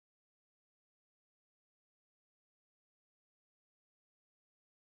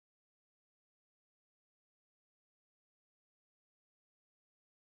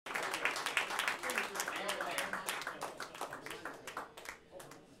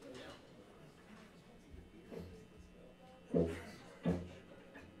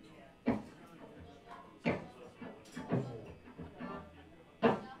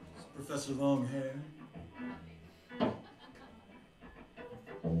has long hair.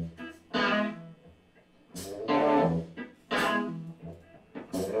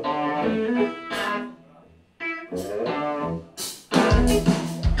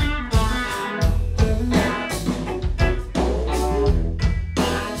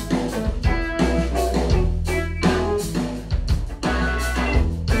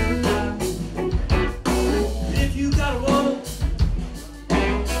 If you got a woman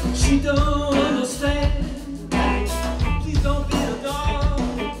she don't understand, please don't be a dog.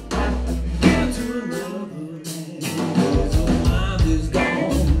 Give it to another man, 'cause her mind is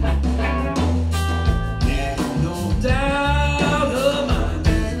gone. Yeah, no doubt her mind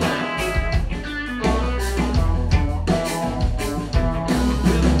is gone.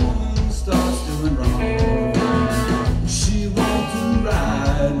 When a woman starts doing wrong, she won't do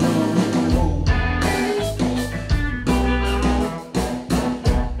right no more.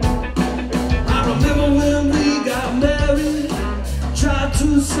 I remember when we got married, tried to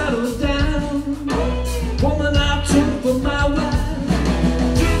settle down. Woman I took for my wife,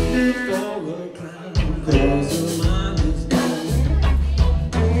 took me for a clown, 'cause her mind is gone.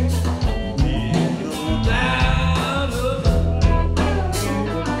 Yeah, no doubt about it.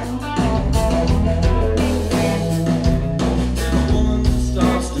 When a woman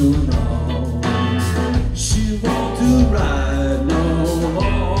starts doing wrong, she won't do right no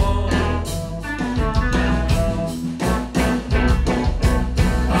more.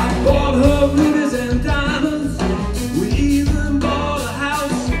 I bought her rubies and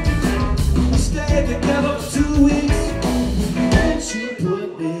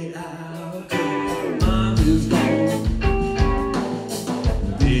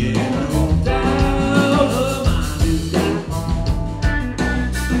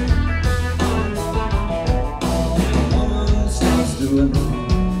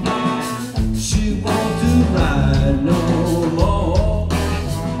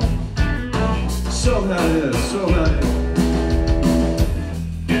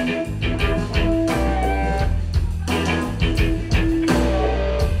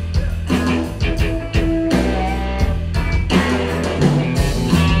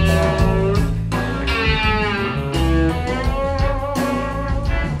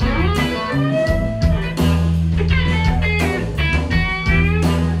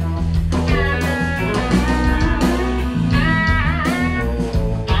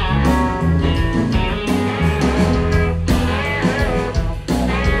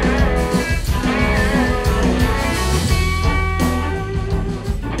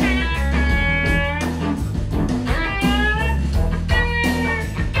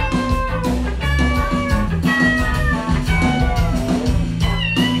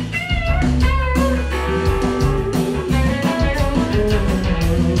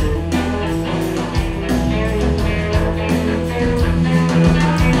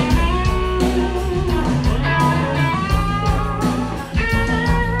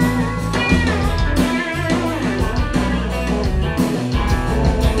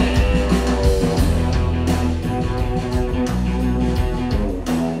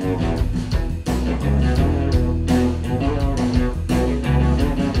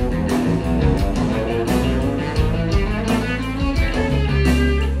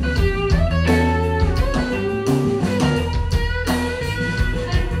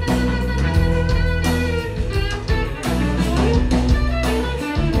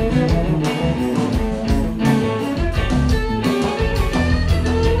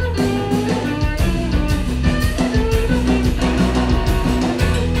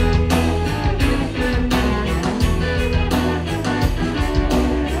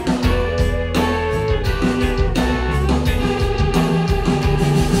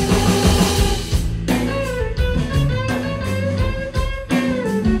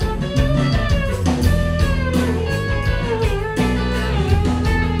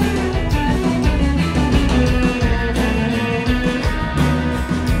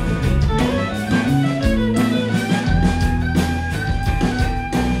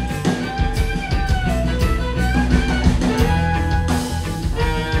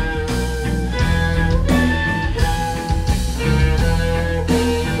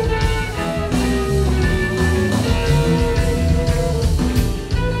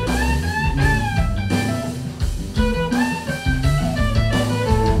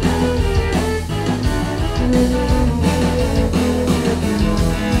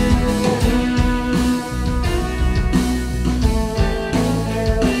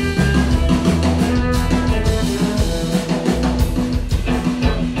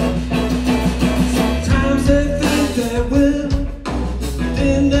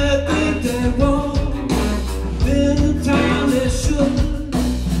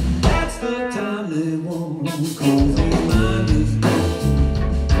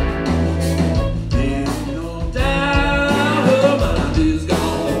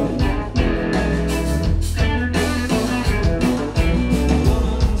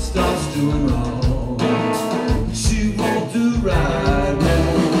doing wrong. She won't do right no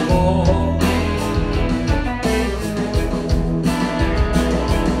more.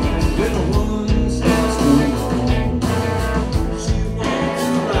 When a woman starts doing wrong, she won't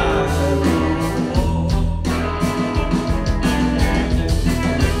do right no more.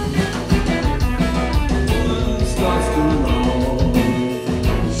 Woman starts doing wrong,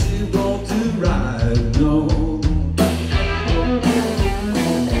 she won't do right no more.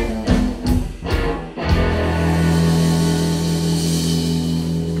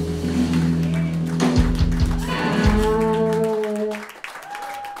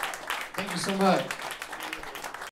 Thank you so much.